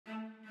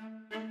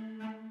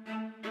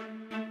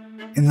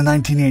In the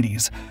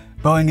 1980s,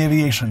 Boeing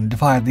Aviation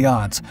defied the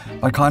odds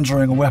by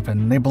conjuring a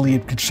weapon they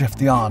believed could shift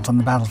the odds on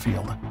the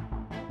battlefield.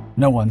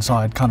 No one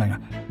saw it coming,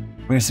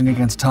 racing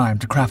against time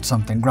to craft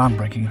something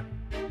groundbreaking.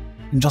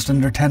 In just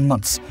under 10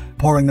 months,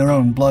 pouring their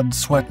own blood,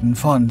 sweat, and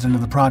funds into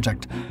the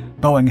project,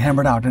 Boeing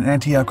hammered out an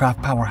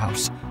anti-aircraft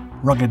powerhouse,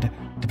 rugged,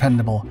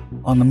 dependable,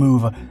 on the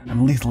move,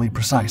 and lethally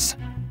precise.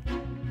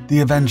 The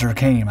Avenger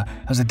came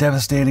as a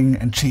devastating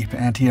and cheap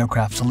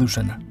anti-aircraft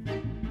solution.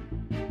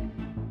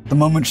 The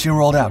moment she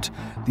rolled out,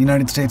 the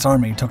United States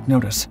Army took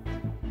notice.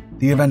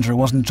 The Avenger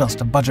wasn't just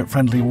a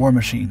budget-friendly war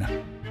machine.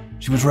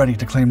 She was ready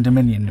to claim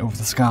dominion over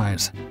the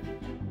skies.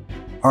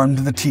 Armed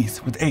to the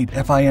teeth with 8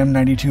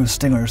 FIM-92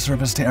 Stinger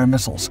surface-to-air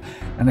missiles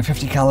and a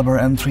 50-caliber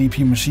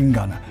M3P machine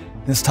gun,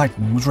 this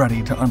Titan was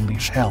ready to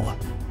unleash hell.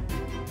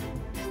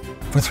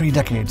 For 3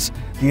 decades,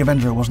 the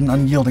Avenger was an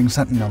unyielding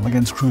sentinel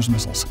against cruise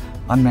missiles,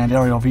 unmanned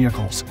aerial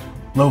vehicles,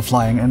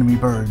 low-flying enemy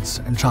birds,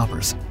 and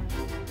choppers.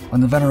 When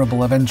the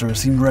venerable Avenger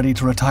seemed ready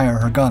to retire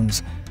her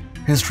guns,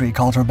 history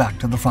called her back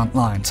to the front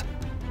lines.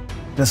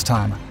 This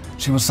time,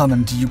 she was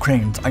summoned to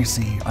Ukraine's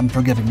icy,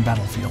 unforgiving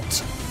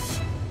battlefields.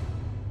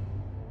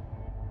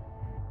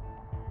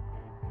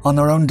 On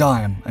their own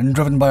dime, and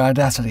driven by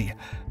audacity,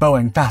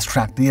 Boeing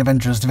fast-tracked the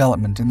Avenger's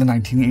development in the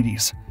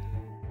 1980s.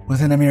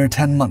 Within a mere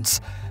 10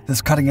 months,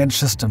 this cutting-edge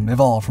system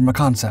evolved from a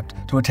concept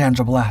to a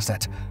tangible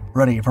asset,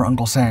 ready for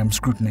Uncle Sam's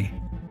scrutiny.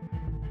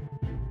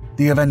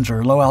 The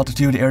Avenger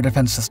Low-Altitude Air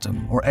Defense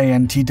System, or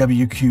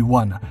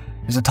ANTWQ-1,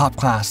 is a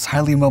top-class,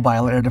 highly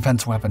mobile air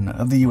defense weapon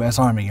of the U.S.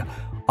 Army,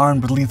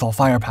 armed with lethal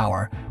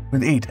firepower,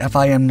 with 8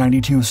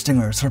 FIM-92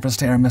 Stinger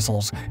surface-to-air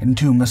missiles in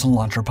 2 missile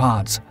launcher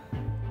pods.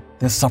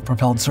 This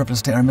self-propelled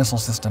surface-to-air missile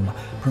system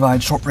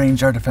provides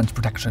short-range air defense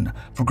protection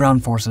for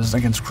ground forces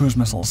against cruise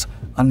missiles,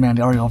 unmanned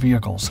aerial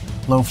vehicles,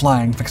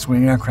 low-flying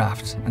fixed-wing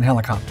aircraft, and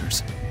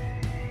helicopters.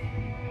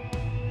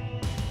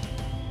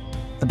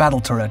 The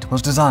battle turret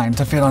was designed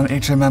to fit on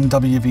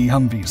HMMWV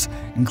Humvees,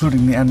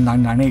 including the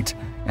M998,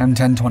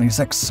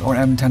 M1026, or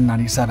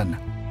M1097.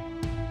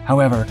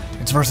 However,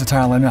 it's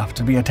versatile enough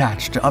to be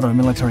attached to other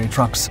military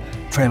trucks,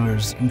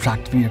 trailers, and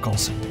tracked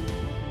vehicles.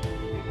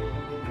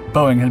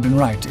 Boeing had been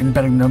right in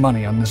betting their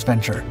money on this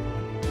venture.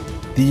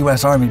 The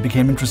U.S. Army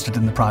became interested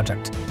in the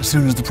project as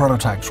soon as the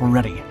prototypes were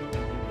ready.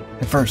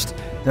 At first,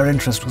 their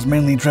interest was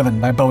mainly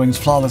driven by Boeing's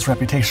flawless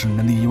reputation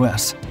in the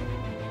U.S.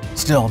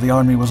 Still, the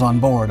Army was on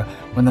board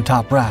when the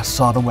top brass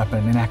saw the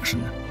weapon in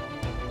action.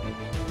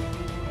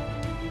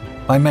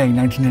 By May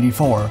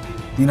 1984,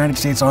 the United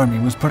States Army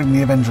was putting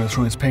the Avenger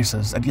through its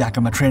paces at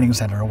Yakima Training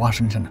Center,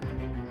 Washington.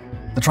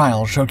 The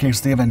trial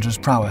showcased the Avenger's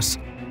prowess.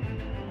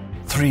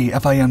 3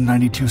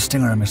 FIM-92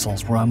 Stinger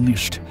missiles were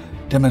unleashed,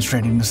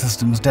 demonstrating the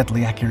system's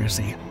deadly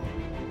accuracy.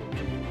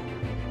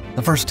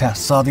 The first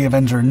test saw the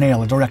Avenger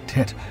nail a direct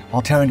hit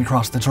while tearing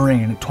across the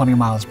terrain at 20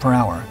 miles per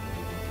hour.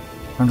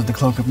 Under the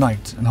cloak of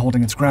night and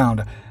holding its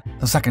ground,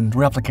 the second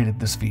replicated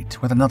this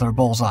feat with another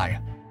bullseye.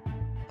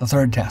 The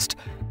third test,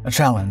 a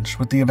challenge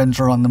with the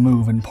Avenger on the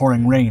move in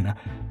pouring rain,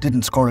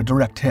 didn't score a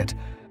direct hit,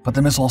 but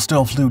the missile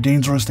still flew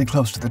dangerously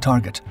close to the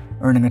target,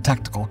 earning a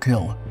tactical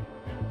kill.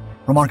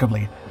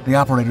 Remarkably, the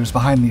operators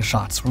behind these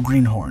shots were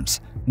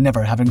greenhorns,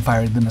 never having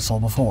fired the missile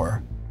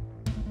before.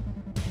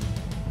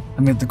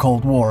 Amid the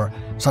Cold War,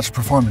 such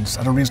performance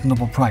at a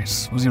reasonable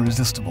price was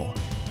irresistible.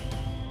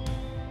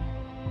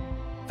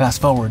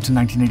 Fast forward to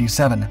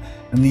 1987,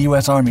 and the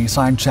U.S. Army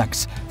signed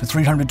checks for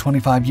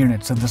 325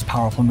 units of this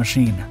powerful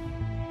machine.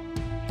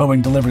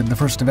 Boeing delivered the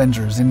first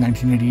Avengers in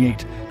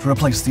 1988 to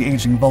replace the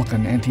aging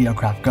Vulcan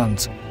anti-aircraft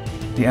guns,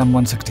 the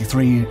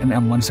M163 and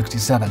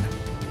M167.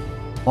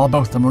 While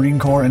both the Marine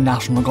Corps and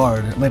National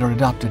Guard later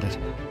adopted it,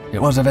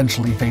 it was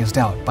eventually phased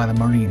out by the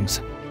Marines.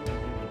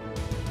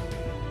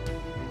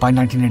 By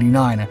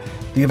 1989,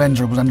 the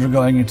Avenger was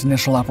undergoing its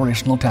initial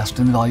operational test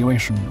and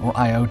evaluation, or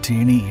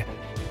IOT&E,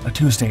 a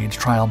 2-stage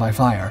trial by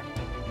fire.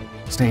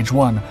 Stage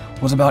 1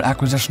 was about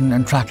acquisition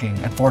and tracking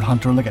at Fort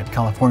Hunter Liggett,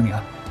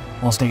 California,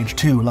 while Stage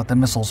 2 let the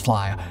missiles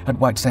fly at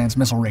White Sands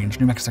Missile Range,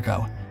 New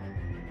Mexico.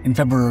 In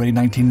February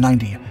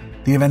 1990,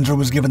 the Avenger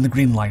was given the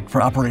green light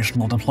for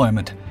operational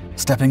deployment,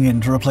 stepping in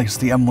to replace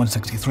the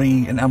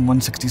M163 and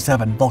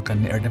M167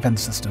 Vulcan air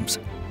defense systems.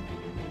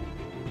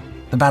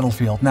 The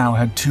battlefield now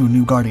had 2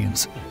 new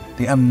guardians,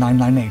 the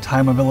M998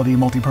 High Mobility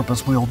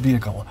Multipurpose Wheeled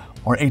Vehicle,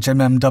 or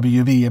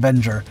HMMWV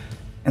Avenger,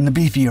 and the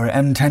beefier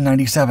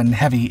M1097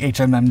 Heavy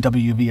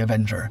HMMWV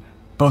Avenger,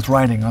 both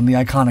riding on the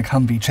iconic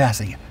Humvee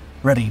chassis,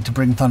 ready to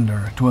bring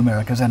thunder to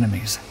America's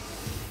enemies.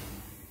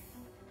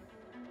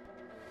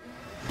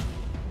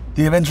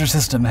 The Avenger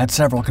system had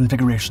several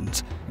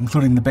configurations,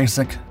 including the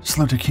basic,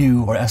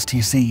 Slew-to-Q or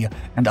STC,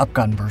 and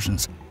upgun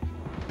versions.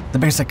 The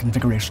basic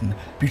configuration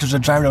features a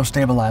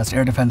gyro-stabilized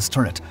air defense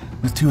turret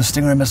with 2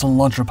 Stinger missile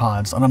launcher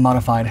pods on a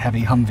modified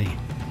heavy Humvee.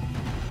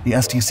 The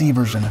STC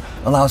version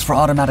allows for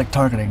automatic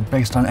targeting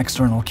based on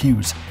external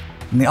cues,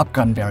 and the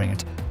upgun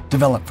variant,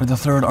 developed for the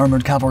 3rd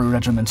Armored Cavalry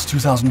Regiment's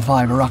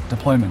 2005 Iraq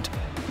deployment,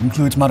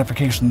 includes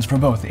modifications for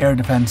both air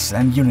defense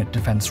and unit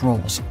defense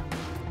roles.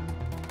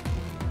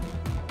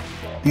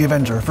 The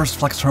Avenger first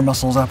flexed her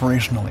muscles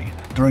operationally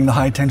during the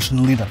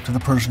high-tension lead-up to the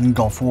Persian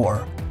Gulf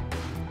War.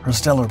 Her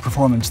stellar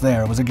performance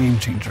there was a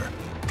game-changer,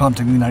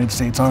 prompting the United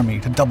States Army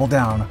to double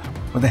down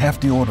with a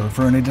hefty order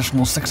for an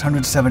additional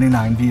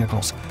 679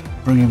 vehicles,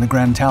 bringing the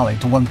grand tally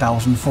to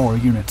 1,004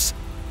 units.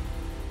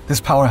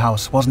 This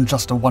powerhouse wasn't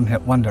just a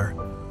one-hit wonder.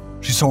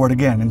 She soared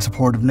again in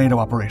support of NATO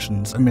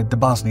operations amid the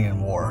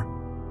Bosnian War.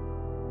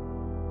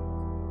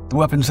 The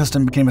weapon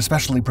system became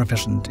especially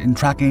proficient in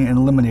tracking and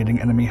eliminating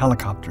enemy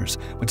helicopters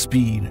with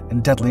speed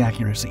and deadly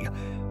accuracy,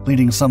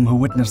 leading some who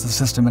witnessed the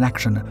system in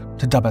action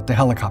to dub it the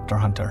helicopter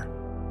hunter.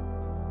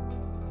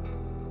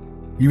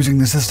 Using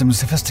the system's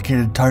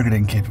sophisticated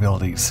targeting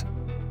capabilities,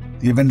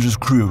 the Avenger's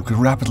crew could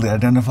rapidly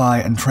identify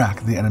and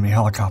track the enemy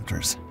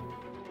helicopters.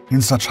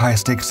 In such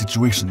high-stakes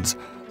situations,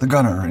 the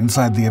gunner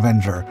inside the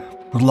Avenger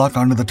would lock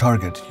onto the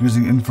target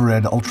using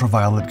infrared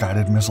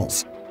ultraviolet-guided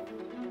missiles.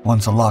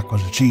 Once a lock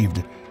was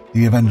achieved,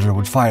 the Avenger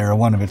would fire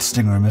one of its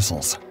Stinger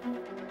missiles.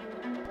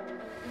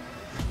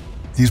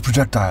 These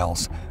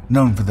projectiles,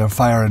 known for their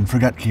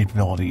fire-and-forget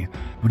capability,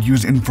 would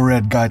use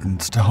infrared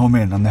guidance to home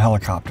in on the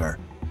helicopter.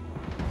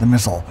 The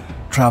missile,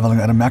 traveling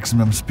at a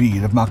maximum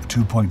speed of Mach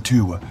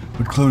 2.2,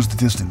 would close the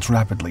distance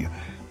rapidly,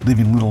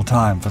 leaving little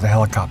time for the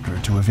helicopter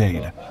to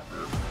evade.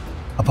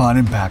 Upon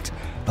impact,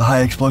 the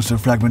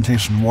high-explosive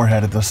fragmentation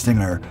warhead of the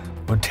Stinger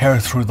would tear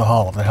through the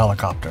hull of the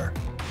helicopter.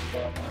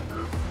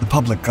 The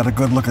public got a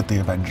good look at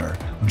the Avenger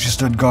when she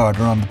stood guard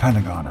around the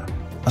Pentagon,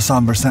 a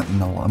somber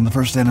sentinel on the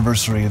first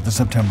anniversary of the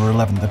September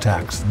 11th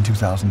attacks in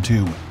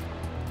 2002.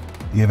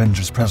 The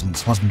Avenger's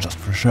presence wasn't just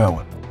for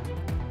show.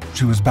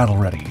 She was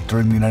battle-ready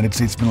during the United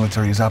States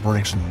military's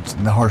operations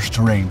in the harsh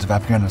terrains of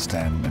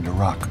Afghanistan and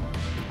Iraq.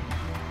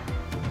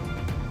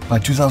 By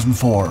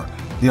 2004,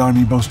 the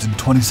Army boasted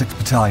 26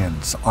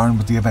 battalions armed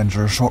with the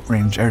Avenger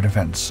Short-Range Air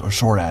Defense, or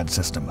SHORAD,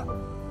 system.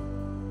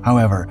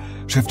 However,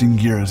 shifting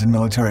gears in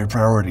military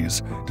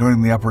priorities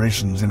during the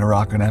operations in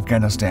Iraq and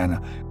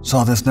Afghanistan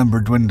saw this number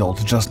dwindle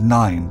to just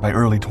 9 by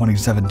early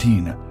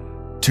 2017.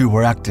 2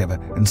 were active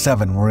and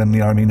 7 were in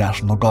the Army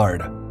National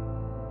Guard.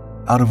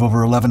 Out of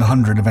over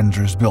 1,100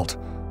 Avengers built,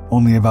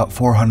 only about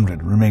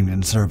 400 remained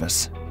in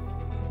service.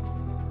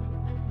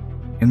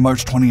 In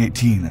March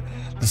 2018,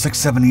 the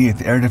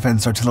 678th Air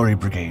Defense Artillery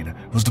Brigade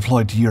was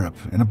deployed to Europe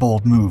in a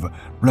bold move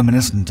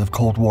reminiscent of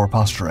Cold War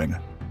posturing.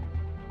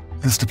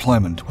 This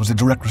deployment was a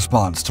direct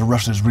response to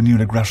Russia's renewed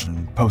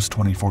aggression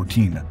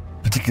post-2014,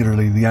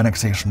 particularly the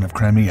annexation of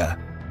Crimea.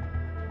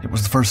 It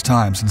was the first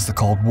time since the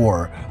Cold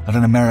War that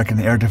an American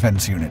air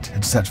defense unit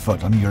had set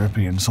foot on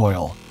European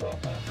soil.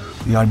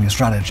 The Army's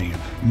strategy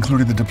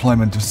included the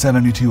deployment of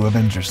 72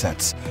 Avenger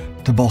sets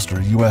to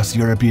bolster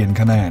U.S.-European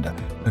command,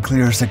 a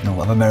clear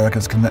signal of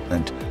America's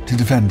commitment to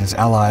defend its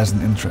allies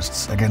and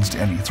interests against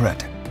any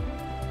threat.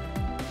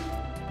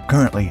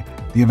 Currently,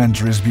 the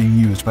Avenger is being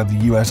used by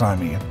the U.S.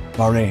 Army,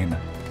 Bahrain,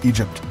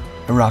 Egypt,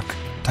 Iraq,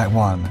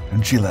 Taiwan,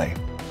 and Chile.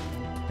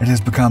 It has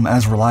become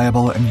as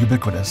reliable and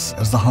ubiquitous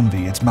as the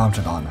Humvee it's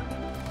mounted on.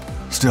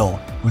 Still,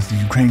 with the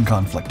Ukraine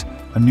conflict,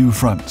 a new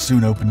front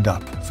soon opened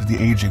up for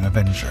the aging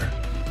Avenger.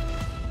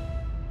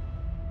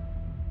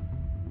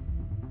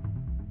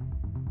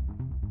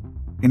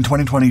 In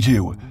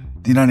 2022,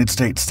 the United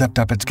States stepped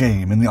up its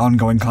game in the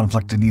ongoing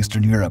conflict in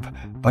Eastern Europe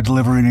by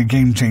delivering a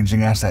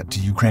game-changing asset to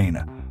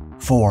Ukraine: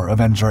 4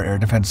 Avenger air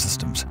defense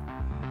systems.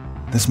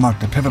 This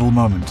marked a pivotal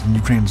moment in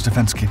Ukraine's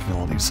defense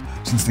capabilities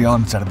since the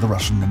onset of the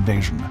Russian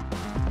invasion.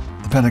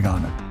 The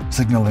Pentagon,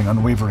 signaling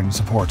unwavering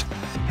support,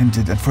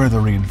 hinted at further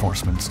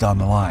reinforcements down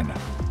the line.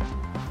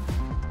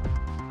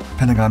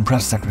 Pentagon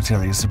Press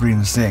Secretary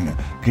Sabrina Singh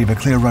gave a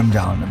clear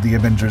rundown of the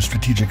Avenger's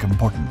strategic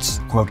importance.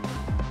 Quote,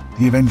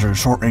 "The Avenger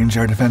short-range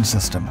air defense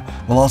system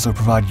will also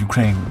provide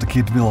Ukraine with the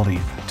capability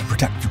to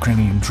protect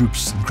Ukrainian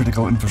troops and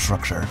critical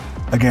infrastructure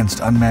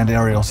against unmanned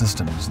aerial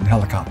systems and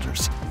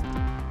helicopters."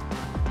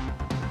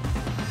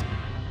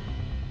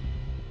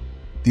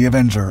 The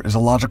Avenger is a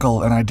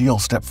logical and ideal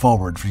step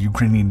forward for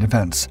Ukrainian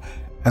defense,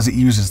 as it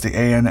uses the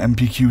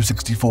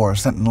AN/MPQ-64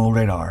 Sentinel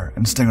radar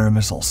and Stinger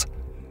missiles.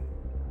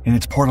 In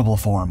its portable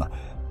form,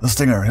 the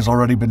Stinger has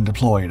already been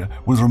deployed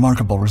with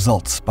remarkable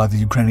results by the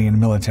Ukrainian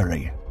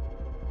military.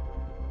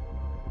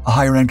 A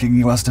high-ranking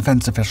U.S.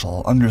 defense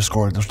official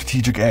underscored the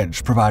strategic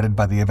edge provided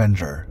by the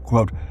Avenger.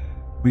 Quote,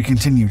 "We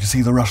continue to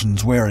see the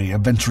Russians wary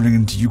of venturing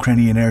into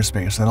Ukrainian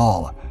airspace at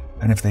all,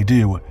 and if they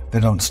do, they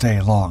don't stay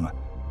long.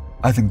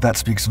 I think that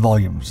speaks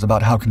volumes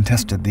about how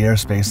contested the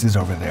airspace is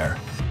over there."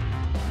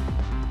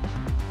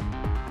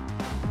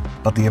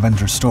 But the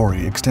Avenger's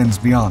story extends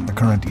beyond the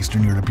current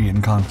Eastern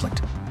European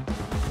conflict.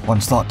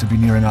 Once thought to be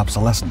nearing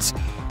obsolescence,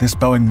 this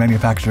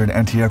Boeing-manufactured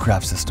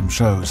anti-aircraft system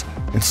shows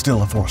it's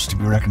still a force to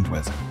be reckoned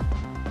with.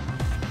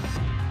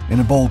 In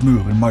a bold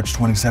move in March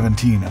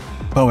 2017,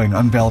 Boeing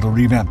unveiled a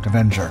revamped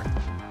Avenger.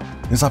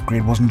 This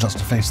upgrade wasn't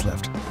just a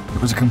facelift,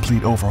 it was a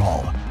complete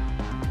overhaul.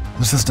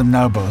 The system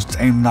now boasts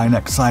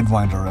AIM-9X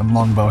Sidewinder and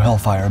Longbow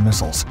Hellfire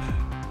missiles,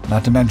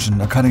 not to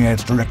mention a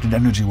cutting-edge directed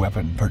energy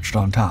weapon perched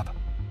on top.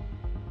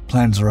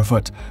 Plans are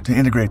afoot to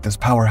integrate this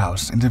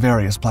powerhouse into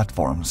various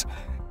platforms,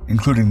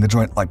 including the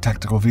Joint Light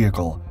Tactical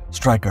Vehicle,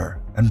 Stryker,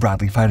 and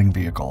Bradley Fighting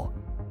Vehicle.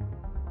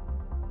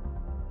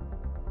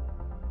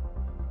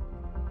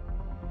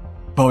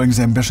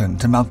 Boeing's ambition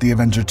to mount the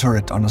Avenger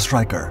turret on a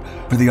Striker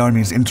for the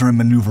Army's interim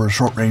maneuver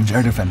short-range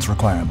air defense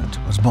requirement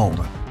was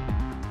bold.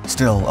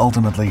 Still,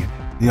 ultimately,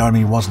 the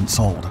Army wasn't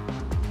sold.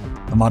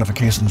 The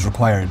modifications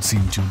required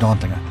seemed too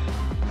daunting,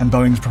 and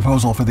Boeing's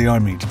proposal for the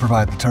Army to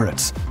provide the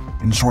turrets,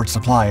 in short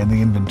supply in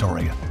the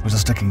inventory, was a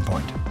sticking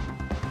point.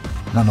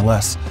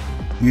 Nonetheless,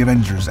 the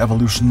Avenger's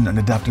evolution and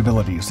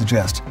adaptability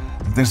suggest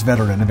that this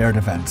veteran of air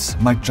defense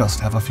might just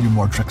have a few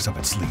more tricks up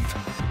its sleeve.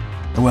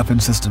 The weapon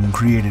system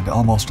created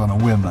almost on a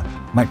whim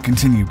might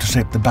continue to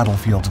shape the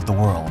battlefields of the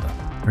world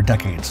for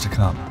decades to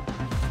come.